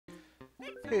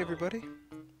Hey everybody,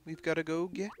 we've got to go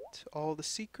get all the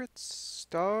secrets,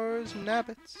 stars, and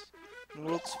Nabbits in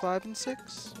Worlds 5 and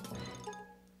 6.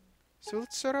 So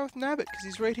let's start out with Nabbit, because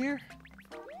he's right here.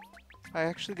 I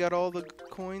actually got all the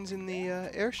coins in the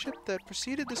airship that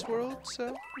preceded this world,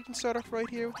 so we can start off right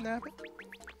here with Nabbit.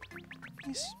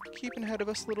 He's keeping ahead of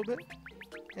us a little bit.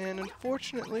 And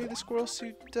unfortunately, the squirrel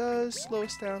suit does slow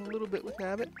us down a little bit with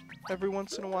Nabbit. Every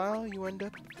once in a while, you end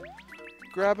up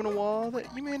grabbing a wall that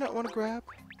you may not want to grab,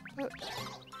 but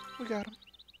we got him.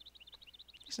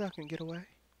 He's not going to get away.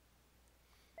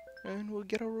 And we'll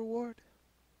get our reward.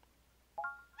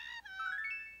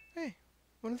 Hey,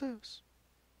 one of those.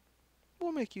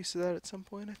 We'll make use of that at some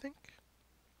point, I think.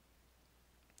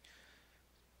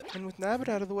 And with Nabbit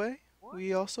out of the way,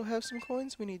 we also have some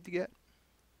coins we need to get.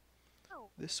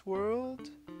 This world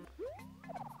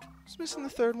is missing the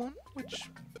third one, which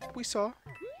we saw.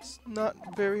 It's not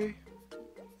very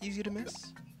easy to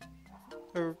miss.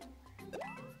 Or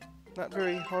not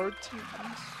very hard to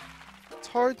miss. It's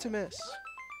hard to miss.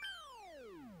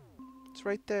 It's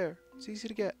right there. It's easy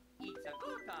to get.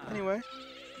 Anyway,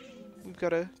 we've got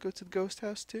to go to the ghost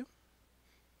house too.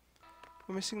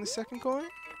 We're missing the second coin.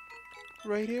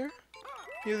 Right here.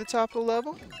 Near the top of the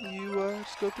level. You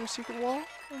just go through a secret wall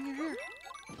and you're here.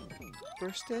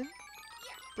 Burst in.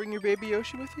 Bring your baby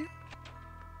Yoshi with you.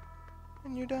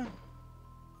 And you're done.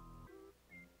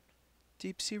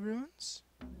 Deep Sea Ruins.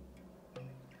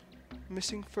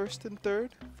 Missing first and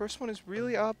third. First one is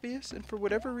really obvious, and for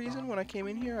whatever reason, when I came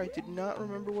in here, I did not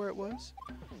remember where it was.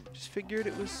 Just figured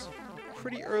it was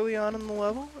pretty early on in the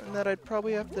level, and that I'd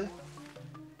probably have to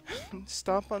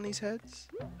stomp on these heads.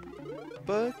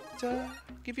 But,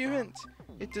 give you a hint.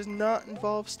 It does not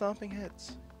involve stomping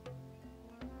heads.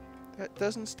 That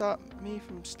doesn't stop me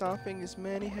from stomping as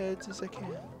many heads as I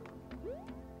can.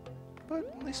 But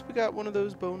at least we got one of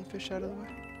those bonefish out of the way.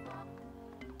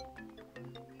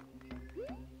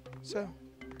 So,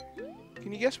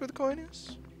 can you guess where the coin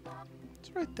is?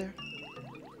 It's right there.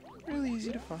 Really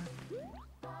easy to find.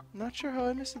 Not sure how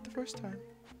I missed it the first time.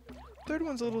 Third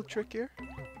one's a little trickier.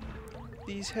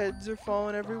 These heads are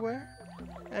falling everywhere,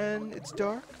 and it's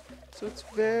dark, so it's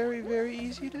very, very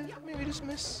easy to maybe just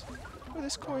miss where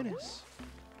this coin is.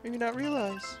 Maybe not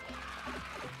realize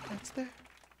that's there,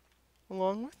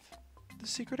 along with the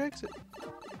secret exit.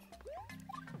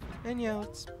 And yeah,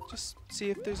 let's just see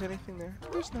if there's anything there.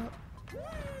 There's not.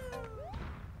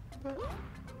 But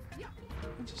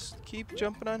we'll just keep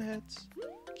jumping on heads.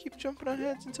 Keep jumping on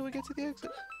heads until we get to the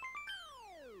exit.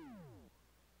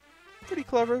 Pretty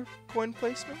clever coin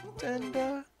placement, and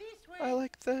I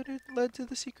like that it led to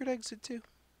the secret exit too.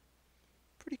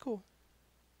 Pretty cool.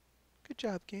 Good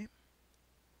job, game.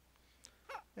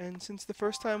 And since the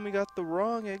first time we got the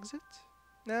wrong exit,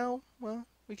 now, well,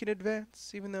 we can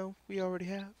advance, even though we already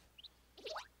have.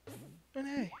 And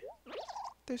hey,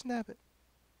 there's Nabbit.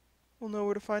 We'll know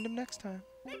where to find him next time.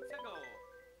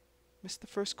 Missed the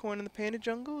first coin in the painted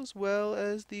jungle as well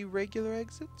as the regular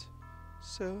exit,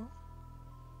 so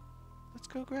let's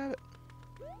go grab it.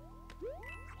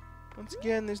 Once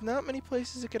again, there's not many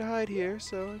places it could hide here,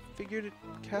 so I figured it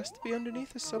has to be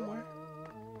underneath us somewhere.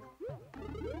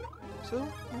 So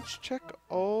let's check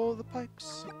all the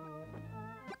pipes.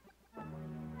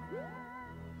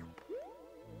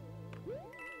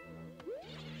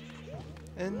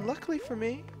 And luckily for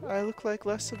me, I look like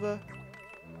less of a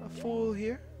fool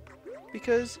here,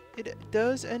 because it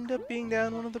does end up being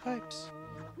down one of the pipes.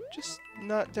 Just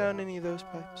not down any of those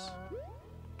pipes.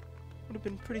 Would have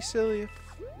been pretty silly if,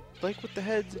 like with the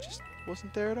heads, it just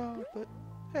wasn't there at all, but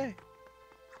hey,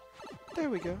 there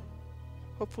we go.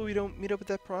 Hopefully we don't meet up with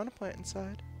that piranha plant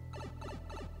inside.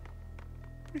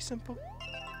 Pretty simple.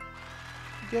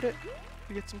 You get it,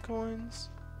 we get some coins.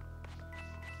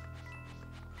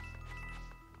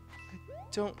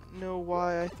 Don't know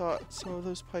why I thought some of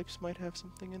those pipes might have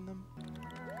something in them.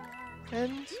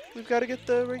 And we've got to get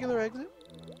the regular exit.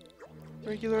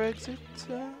 Regular exit,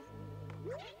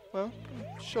 well,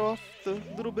 show off the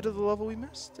little bit of the level we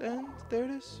missed, and there it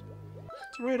is.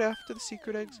 It's right after the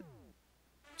secret exit.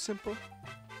 Simple.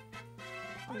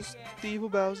 The evil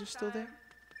Bowser's still there.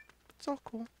 It's all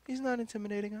cool. He's not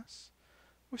intimidating us.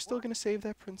 We're still gonna save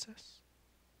that princess.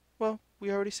 Well, we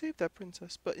already saved that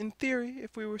princess, but in theory,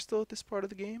 if we were still at this part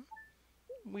of the game,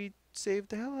 we'd save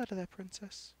the hell out of that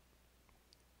princess.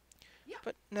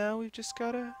 But now we've just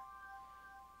gotta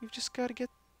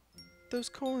get those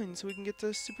coins so we can get to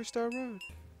Superstar Road.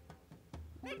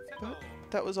 But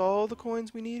that was all the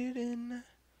coins we needed in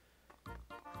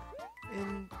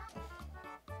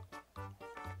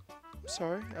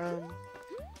sorry,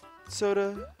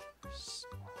 Soda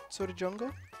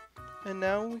Jungle. And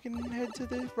now we can head to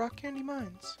the rock candy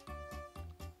mines.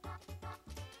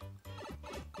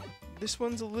 This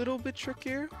one's a little bit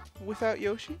trickier without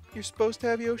Yoshi. You're supposed to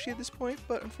have Yoshi at this point,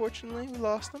 but unfortunately we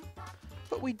lost him.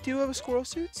 But we do have a squirrel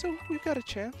suit, so we've got a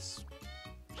chance.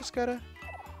 Just gotta...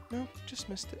 No, just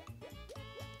missed it.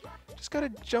 Just gotta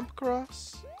jump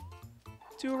across.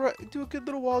 Do a good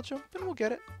little wall jump, and we'll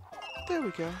get it. There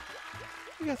we go.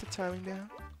 We got the timing down.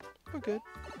 We're good.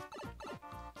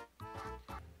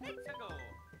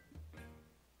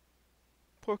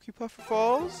 Porcupuffer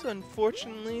Falls,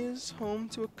 unfortunately, is home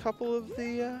to a couple of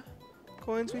the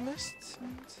coins we missed.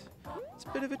 And it's a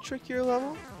bit of a trickier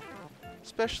level,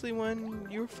 especially when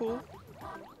you're full.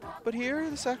 But here,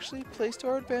 this actually plays to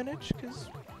our advantage, because,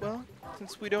 well,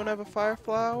 since we don't have a fire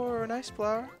flower or an ice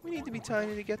flower, we need to be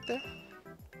tiny to get there.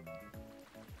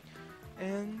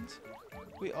 And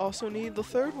we also need the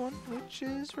third one, which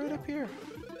is right up here.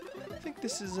 I think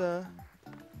this is a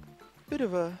bit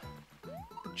of a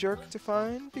jerk to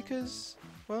find because,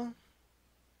 well,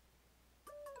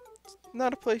 it's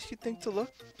not a place you'd think to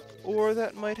look, or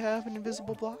that might have an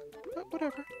invisible block, but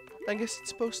whatever. I guess it's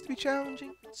supposed to be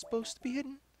challenging, it's supposed to be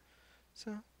hidden,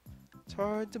 so it's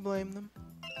hard to blame them.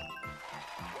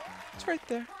 It's right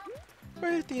there,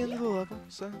 right at the end of the level,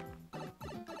 so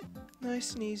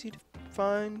nice and easy to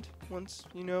find once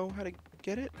you know how to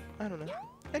get it. I don't know.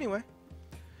 Anyway.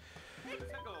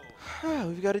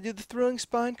 We've got to do the thrilling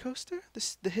spine coaster.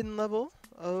 This is the hidden level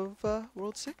of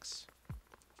World 6.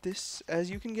 This, as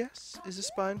you can guess, is a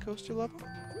spine coaster level.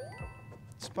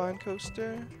 Spine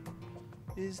coaster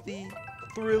is the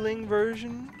thrilling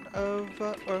version of,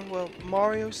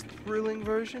 Mario's thrilling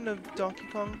version of Donkey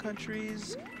Kong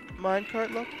Country's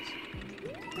minecart levels.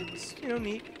 It's,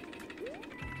 neat.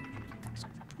 It's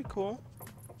pretty cool.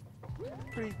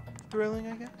 Pretty thrilling,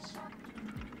 I guess.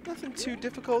 Nothing too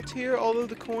difficult here, although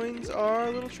the coins are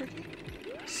a little tricky.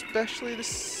 Especially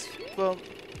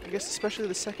especially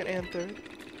the second and third.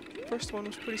 First one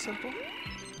was pretty simple.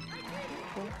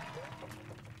 Cool.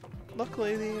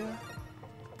 Luckily,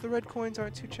 the red coins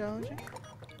aren't too challenging.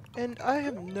 And I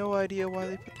have no idea why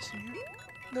they put this in here.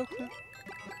 No clue.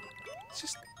 It's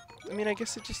just, I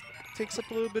guess it just takes up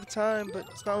a little bit of time, but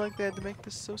it's not like they had to make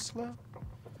this so slow.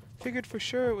 Figured for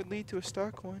sure it would lead to a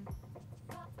star coin.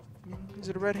 Is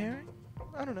it a red herring?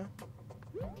 I don't know.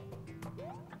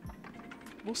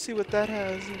 We'll see what that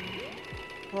has.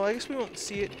 Well, I guess we won't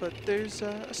see it, but there's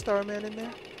a Starman in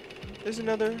there. There's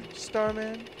another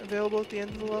Starman available at the end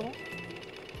of the level,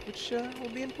 which will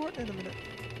be important in a minute.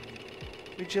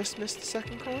 We just missed the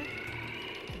second coin.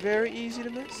 Very easy to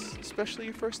miss, especially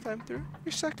your first time through.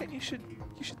 Your second, you should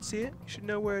see it. You should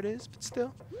know where it is, but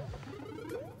still,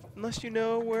 unless you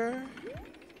know where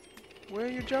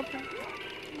you're jumping,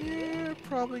 you're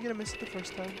probably gonna miss it the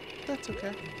first time. That's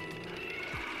okay.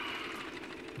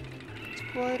 It's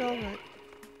quite alright.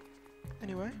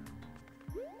 Anyway,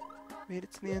 made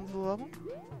it to the end of the level.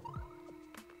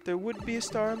 There would be a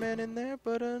Starman in there,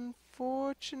 but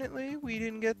unfortunately we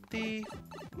didn't get the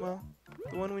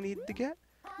one we needed to get,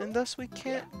 and thus we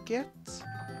can't get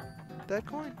that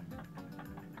coin.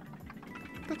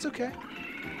 That's okay.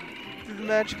 Through the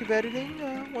magic of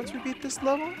editing, once we beat this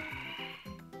level,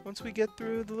 once we get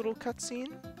through the little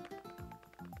cutscene,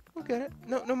 we'll get it.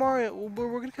 No, Mario,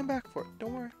 we're gonna come back for it.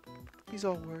 Don't worry. He's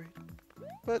all worried.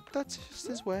 But that's just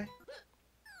his way.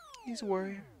 He's a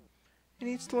warrior. He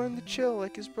needs to learn to chill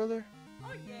like his brother.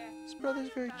 His brother's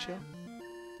very chill.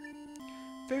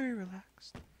 Very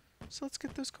relaxed. So let's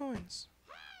get those coins.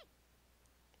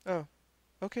 Oh.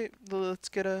 Okay, let's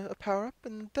get a power-up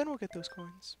and then we'll get those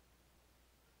coins.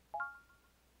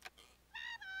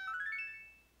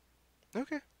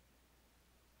 Okay.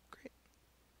 Great.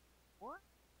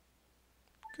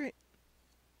 Great.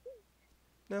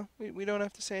 No, we don't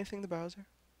have to say anything to Bowser.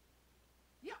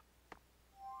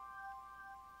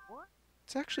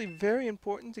 It's actually very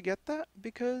important to get that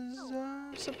because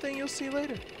something you'll see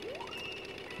later.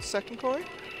 Second coin.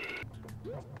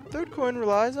 Third coin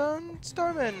relies on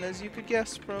Starman, as you could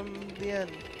guess from the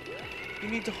end. You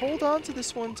need to hold on to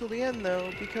this one till the end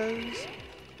though, because,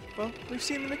 well, we've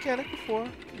seen the mechanic before.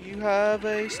 You have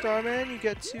a Starman, you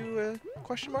get to a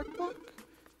question mark block,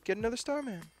 get another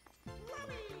Starman.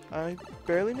 I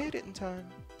barely made it in time.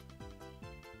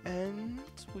 And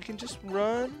we can just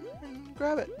run and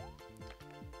grab it.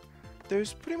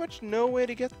 There's pretty much no way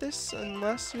to get this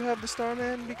unless you have the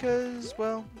Starman because,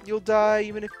 well, you'll die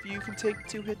even if you can take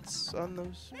 2 hits on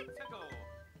those.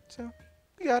 So,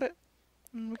 we got it.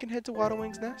 And we can head to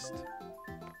Waddlewing's Nest.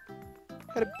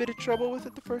 Had a bit of trouble with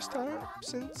it the first time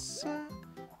since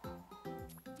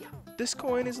this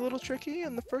coin is a little tricky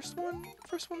and the first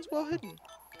one's well hidden.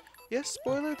 Yes,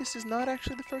 spoiler, this is not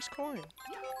actually the first coin.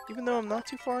 Even though I'm not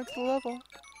too far into the level,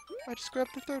 I just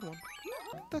grabbed the third one.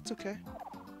 That's okay.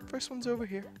 First one's over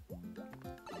here.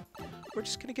 We're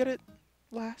just gonna get it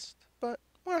last, but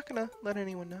we're not gonna let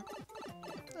anyone know.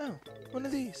 Oh, one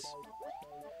of these.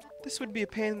 This would be a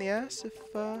pain in the ass if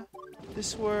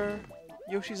this were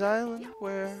Yoshi's Island,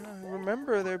 where I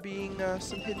remember there being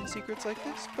some hidden secrets like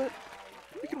this, but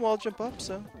we can wall jump up,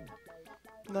 so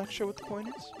I'm not sure what the point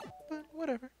is, but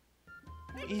whatever.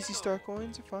 Easy star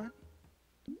coins are fine.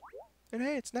 And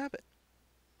hey, it's Nabbit.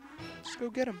 Just go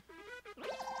get him.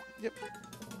 Yep,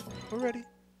 we're ready.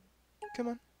 Come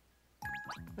on.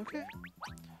 Okay.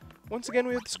 Once again,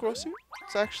 we have the squirrel suit.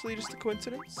 It's actually just a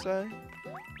coincidence. I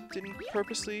didn't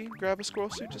purposely grab a squirrel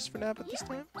suit just for Nabbit this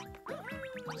time.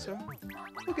 So,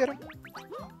 we'll get him.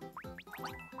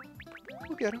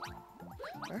 We'll get him.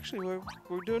 Actually,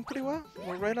 we're doing pretty well.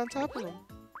 We're right on top of him.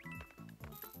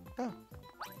 Oh.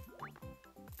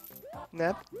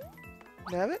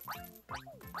 Nabbit?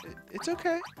 It's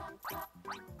okay.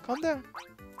 Calm down.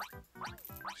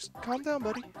 Just calm down,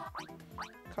 buddy.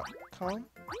 Calm.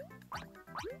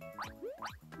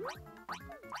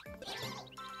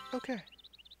 Okay.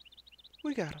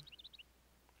 We got him.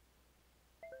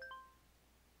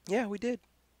 Yeah, we did.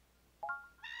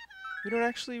 We don't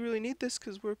actually really need this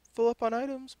because we're full up on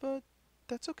items, but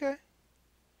that's okay.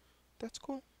 That's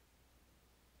cool.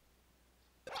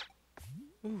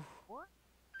 Ooh.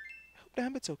 I hope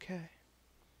Nabbit's okay.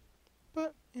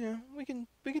 But, you know, we can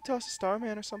toss a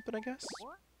Starman or something, I guess.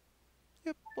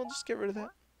 Yep, we'll just get rid of that.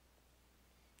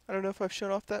 I don't know if I've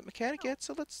shown off that mechanic yet,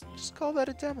 so let's just call that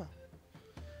a demo.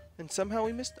 And somehow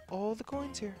we missed all the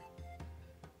coins here.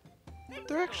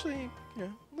 They're actually, you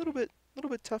know, a little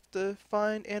bit tough to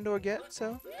find and or get,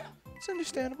 so it's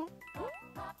understandable.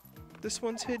 This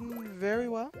one's hidden very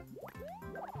well.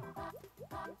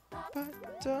 But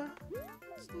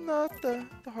it's not the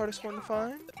hardest one to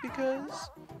find, because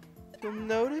you'll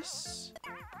notice,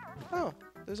 oh,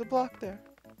 there's a block there.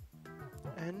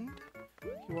 And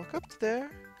if you walk up to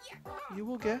there, you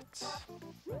will get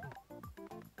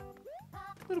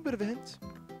a little bit of a hint.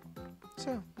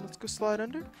 So, let's go slide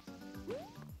under.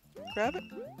 Grab it.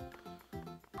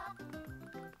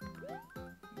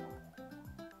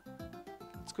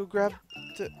 Let's go grab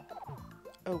the...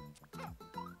 Oh.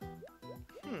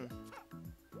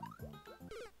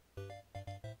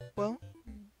 Well,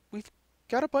 we've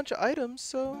got a bunch of items,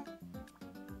 so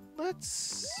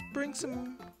let's bring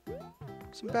some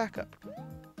backup.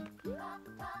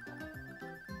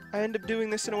 I end up doing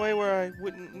this in a way where I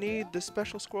wouldn't need the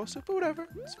special squirrel suit, but whatever.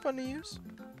 It's fun to use.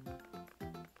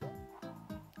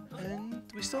 And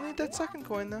we still need that second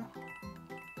coin, though.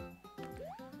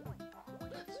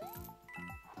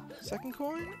 Second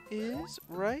coin is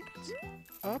right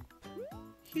up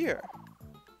here.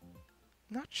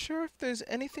 Not sure if there's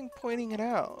anything pointing it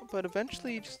out, but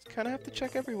eventually you just kind of have to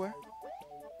check everywhere.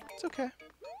 It's okay.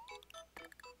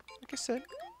 Like I said,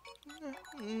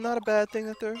 not a bad thing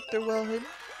that they're well hidden.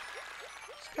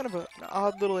 It's kind of an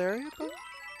odd little area, but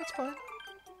that's fine.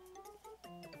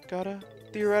 Got a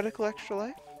theoretical extra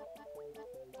life,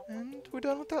 and we're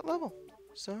done with that level.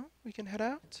 So we can head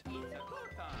out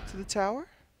to the tower.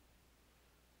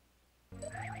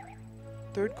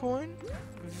 Third coin,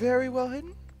 very well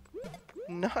hidden.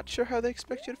 Not sure how they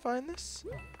expect you to find this.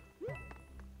 I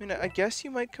mean, I guess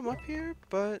you might come up here,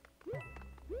 but...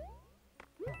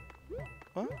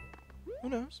 well, who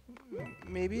knows?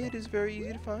 Maybe it is very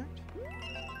easy to find.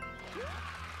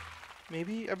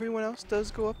 Maybe everyone else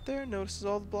does go up there, notices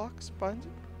all the blocks, and finds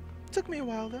it. It took me a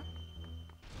while, though.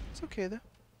 It's okay, though.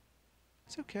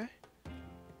 It's okay.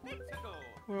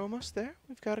 We're almost there.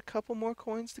 We've got a couple more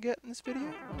coins to get in this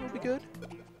video, and we'll be good.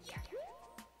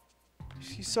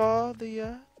 If you saw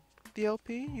the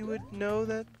LP, you would know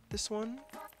that this one,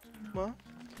 well,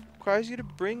 requires you to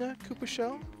bring a Koopa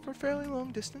shell for a fairly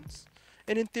long distance.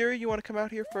 And in theory, you want to come out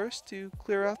here first to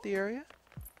clear out the area.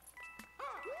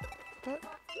 But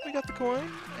we got the coin,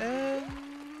 and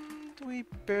we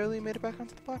barely made it back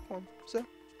onto the platform. So,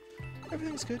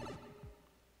 everything's good.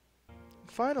 And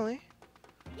finally,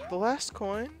 the last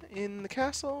coin in the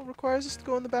castle requires us to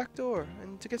go in the back door.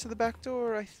 And to get to the back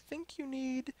door, I think you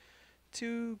need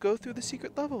to go through the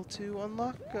secret level to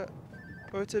unlock,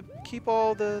 or to keep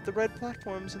all the red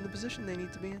platforms in the position they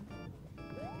need to be in.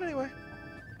 But anyway,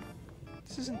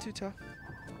 this isn't too tough.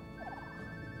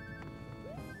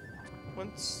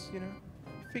 Once, you know,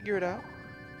 you figure it out,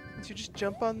 once you just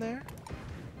jump on there,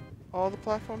 all the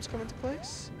platforms come into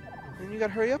place, and you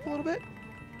gotta hurry up a little bit,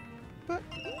 but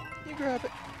you grab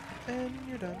it, and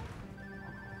you're done.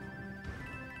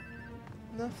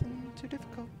 Nothing too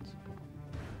difficult.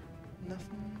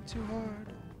 Nothing too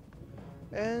hard.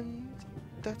 And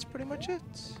that's pretty much it.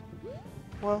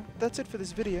 Well, that's it for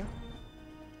this video.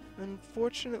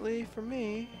 Unfortunately for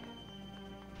me,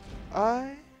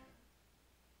 I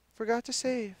forgot to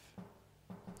save.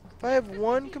 If I have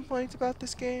one complaint about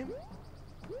this game,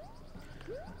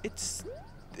 it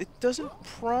doesn't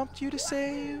prompt you to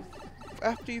save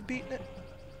after you've beaten it,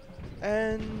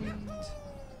 and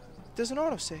it doesn't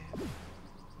autosave.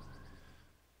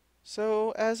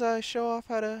 So as I show off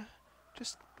how to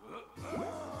just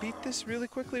beat this really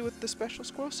quickly with the special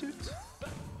squirrel suits,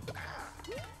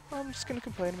 I'm just gonna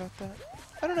complain about that.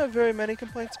 I don't have very many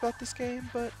complaints about this game,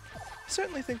 but I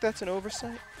certainly think that's an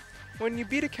oversight. When you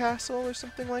beat a castle or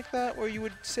something like that, where you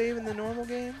would save in the normal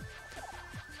game,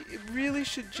 it really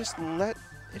should just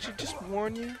it should just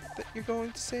warn you that you're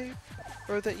going to save,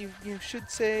 or that you should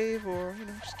save, or,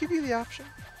 just give you the option.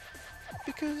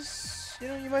 Because,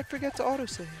 you might forget to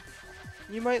autosave.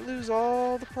 You might lose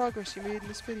all the progress you made in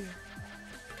this video.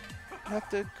 You have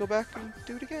to go back and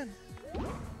do it again.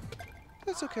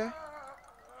 That's okay.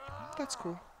 That's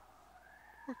cool.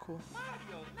 We're cool.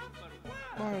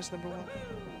 Mario's #1.